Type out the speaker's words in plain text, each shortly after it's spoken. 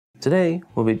Today,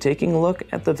 we'll be taking a look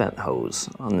at the vent hose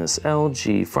on this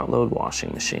LG front-load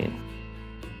washing machine.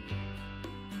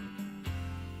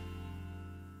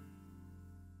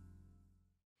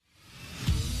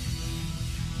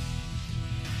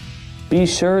 Be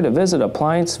sure to visit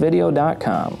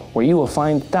ApplianceVideo.com, where you will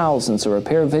find thousands of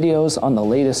repair videos on the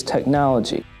latest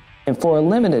technology. And for a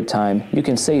limited time, you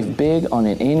can save big on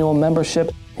an annual membership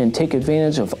and take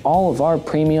advantage of all of our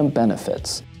premium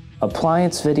benefits.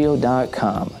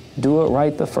 ApplianceVideo.com. Do it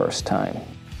right the first time.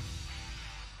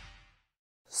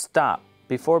 Stop.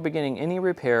 Before beginning any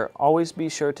repair, always be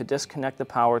sure to disconnect the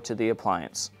power to the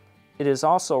appliance. It is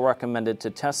also recommended to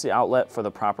test the outlet for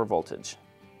the proper voltage.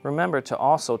 Remember to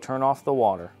also turn off the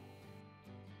water.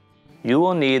 You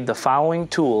will need the following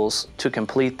tools to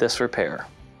complete this repair.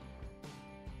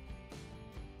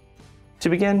 To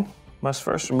begin, must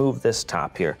first remove this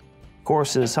top here. Of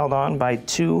course, it is held on by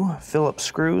 2 Phillips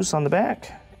screws on the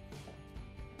back.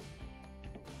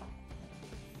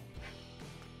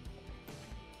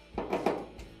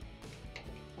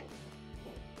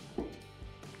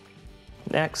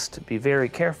 Next, be very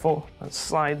careful. Let's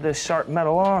slide this sharp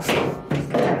metal off,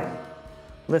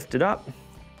 lift it up,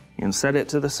 and set it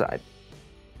to the side.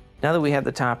 Now that we have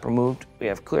the top removed, we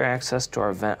have clear access to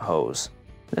our vent hose.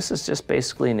 This is just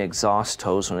basically an exhaust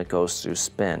hose when it goes through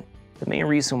spin. The main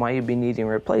reason why you'd be needing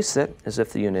to replace it is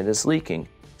if the unit is leaking.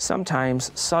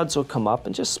 Sometimes suds will come up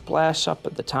and just splash up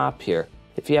at the top here.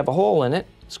 If you have a hole in it,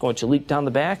 it's going to leak down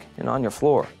the back and on your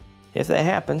floor. If that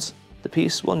happens, the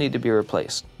piece will need to be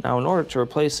replaced. Now, in order to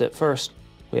replace it, first,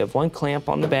 we have 1 clamp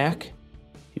on the back.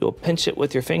 You'll pinch it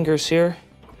with your fingers here.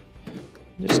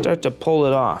 Just start to pull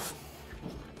it off.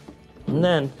 And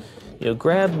then you'll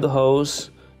grab the hose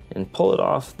and pull it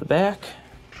off the back.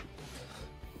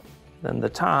 Then the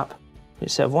top, you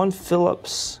just have 1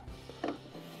 Phillips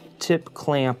tip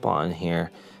clamp on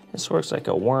here. This works like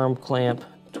a worm clamp.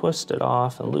 Twist it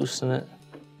off and loosen it.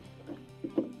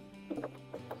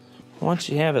 Once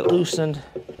you have it loosened,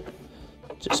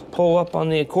 just pull up on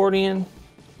the accordion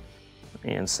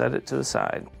and set it to the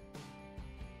side.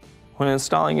 When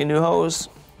installing a new hose,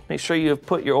 make sure you have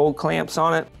put your old clamps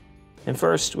on it. And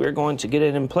first, we're going to get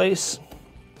it in place.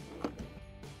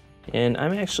 And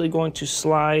I'm actually going to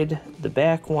slide the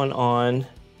back one on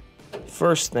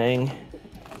first thing,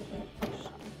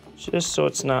 just so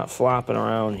it's not flopping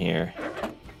around here.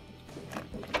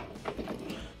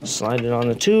 Slide it on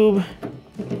the tube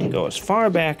and go as far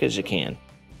back as you can.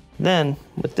 Then,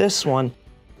 with this one,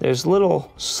 there's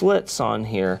little slits on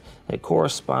here that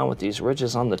correspond with these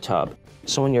ridges on the tub.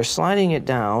 So when you're sliding it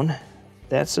down,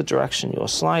 that's the direction you'll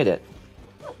slide it.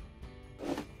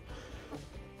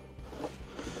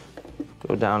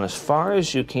 Go down as far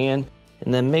as you can,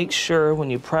 and then make sure when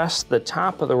you press the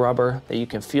top of the rubber that you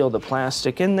can feel the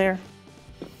plastic in there.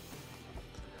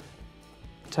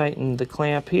 Tighten the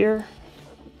clamp here.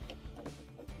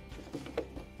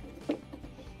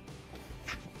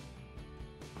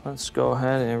 Let's go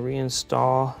ahead and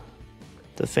reinstall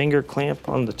the finger clamp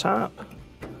on the top.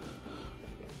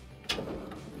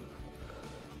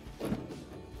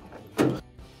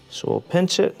 So we'll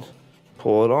pinch it,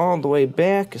 pull it all the way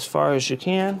back as far as you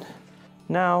can.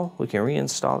 Now we can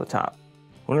reinstall the top.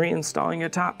 When reinstalling your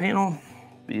top panel,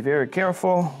 be very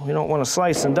careful. We don't want to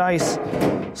slice and dice.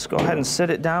 Let's go ahead and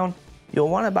sit it down. You'll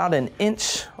want about 1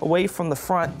 inch away from the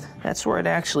front. That's where it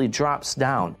actually drops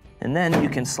down. And then you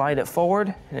can slide it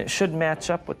forward and it should match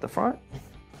up with the front.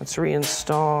 Let's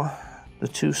reinstall the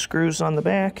 2 screws on the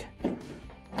back.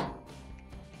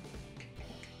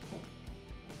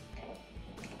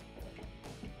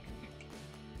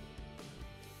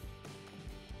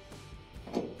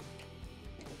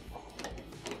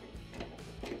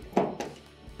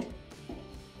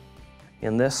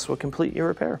 And this will complete your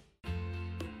repair.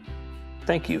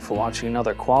 Thank you for watching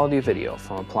another quality video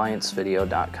from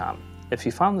ApplianceVideo.com. If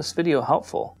you found this video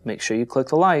helpful, make sure you click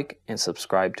the like and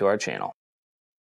subscribe to our channel.